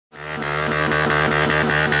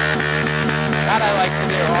that I like to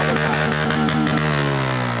do all the time.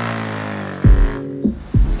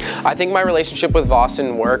 I think my relationship with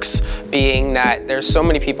Vossen works, being that there's so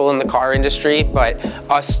many people in the car industry, but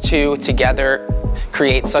us two together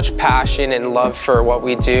create such passion and love for what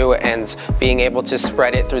we do, and being able to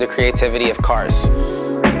spread it through the creativity of cars.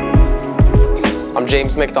 I'm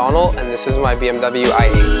James McDonnell, and this is my BMW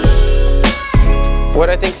i8. What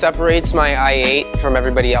I think separates my i8 from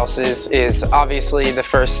everybody else's is obviously the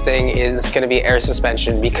first thing is going to be air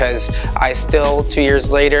suspension, because I still, 2 years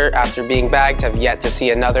later, after being bagged, have yet to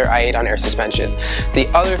see another i8 on air suspension. The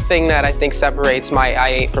other thing that I think separates my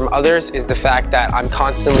i8 from others is the fact that I'm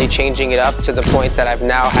constantly changing it up to the point that I've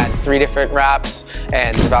now had 3 different wraps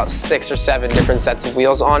and about 6 or 7 different sets of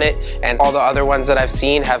wheels on it, and all the other ones that I've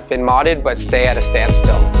seen have been modded but stay at a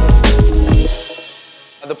standstill.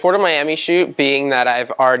 The Port of Miami shoot, being that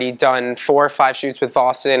I've already done 4 or 5 shoots with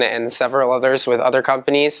Vossen and several others with other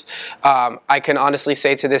companies, I can honestly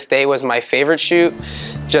say to this day was my favorite shoot.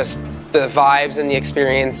 Just the vibes and the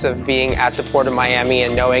experience of being at the Port of Miami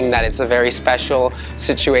and knowing that it's a very special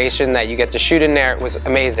situation that you get to shoot in there was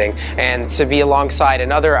amazing. And to be alongside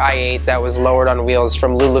another i8 that was lowered on wheels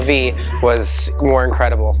from LordMcDonnell's was more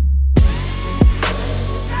incredible.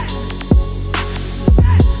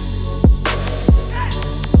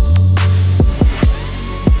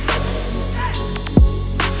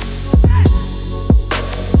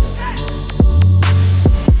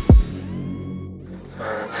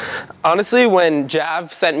 Honestly, when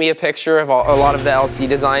Jav sent me a picture of a lot of the LC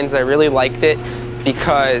designs, I really liked it,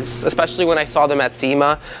 because, especially when I saw them at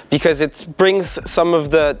SEMA, because it brings some of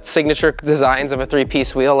the signature designs of a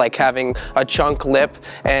 3-piece wheel, like having a chunk lip,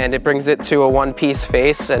 and it brings it to a 1-piece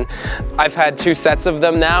face. And I've had 2 sets of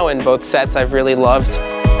them now, and both sets I've really loved.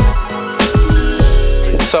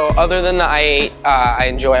 So other than the i8, I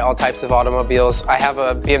enjoy all types of automobiles. I have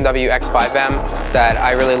a BMW X5M that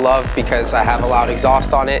I really love because I have a loud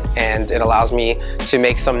exhaust on it, and it allows me to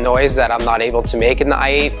make some noise that I'm not able to make in the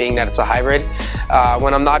i8, being that it's a hybrid.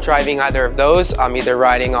 When I'm not driving either of those, I'm either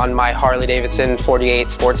riding on my Harley-Davidson 48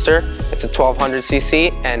 Sportster. It's a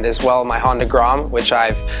 1200cc, and as well my Honda Grom, which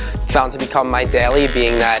I've found to become my daily,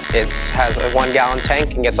 being that it has a 1-gallon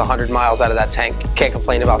tank and gets 100 miles out of that tank. Can't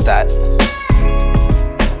complain about that.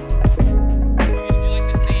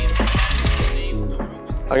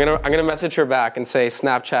 I'm gonna message her back and say,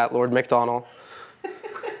 Snapchat Lord McDonnell.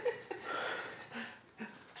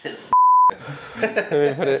 Let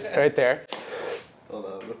me put it right there. Hold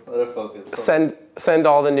on, let her focus. Send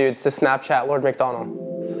all the nudes to Snapchat Lord McDonnell.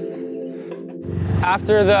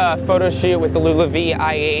 After the photo shoot with the LordMcDonnell's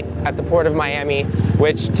i8 at the Port of Miami,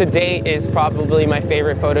 which to date is probably my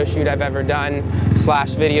favorite photo shoot I've ever done /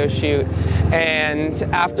 video shoot. And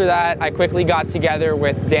after that, I quickly got together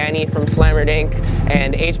with Danny from Slammered Inc.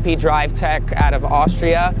 and HP Drive Tech out of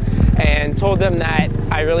Austria, and told them that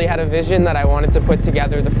I really had a vision that I wanted to put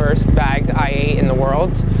together the first bagged i8 in the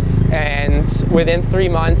world. And within 3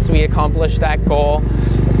 months, we accomplished that goal.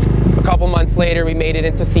 A couple months later, we made it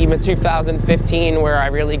into SEMA 2015, where I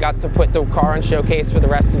really got to put the car on showcase for the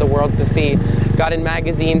rest of the world to see. Got in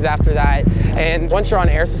magazines after that, and once you're on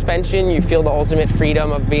air suspension, you feel the ultimate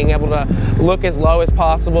freedom of being able to look as low as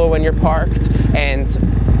possible when you're parked and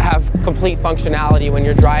have complete functionality when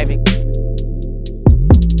you're driving.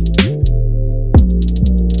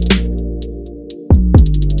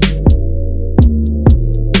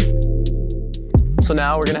 So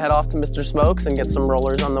now we're gonna head off to Mr. Smokes and get some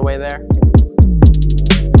rollers on the way there.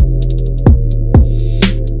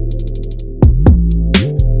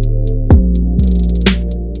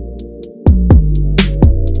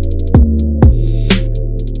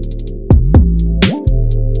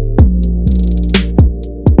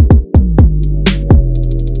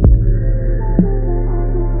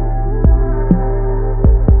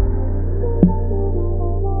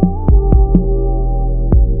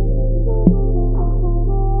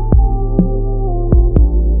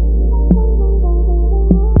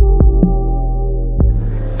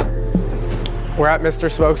 We're at Mr.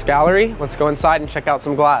 Smokes Gallery. Let's go inside and check out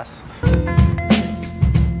some glass.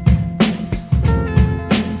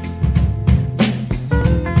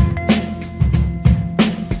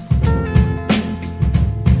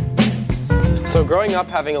 So growing up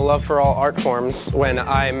having a love for all art forms, when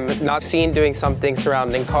I'm not seen doing something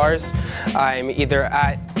surrounding cars, I'm either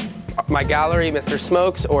at my gallery, Mr.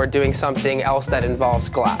 Smokes, or doing something else that involves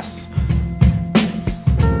glass.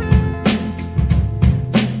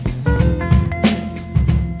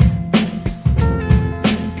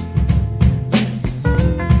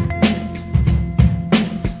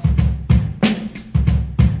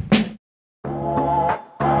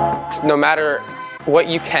 No matter what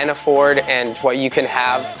you can afford and what you can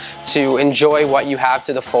have, to enjoy what you have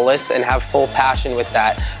to the fullest and have full passion with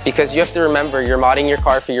that. Because you have to remember, you're modding your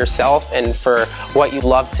car for yourself and for what you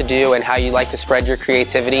love to do and how you like to spread your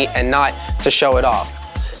creativity, and not to show it off.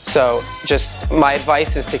 So just my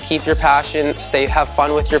advice is to keep your passion, have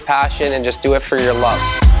fun with your passion, and just do it for your love.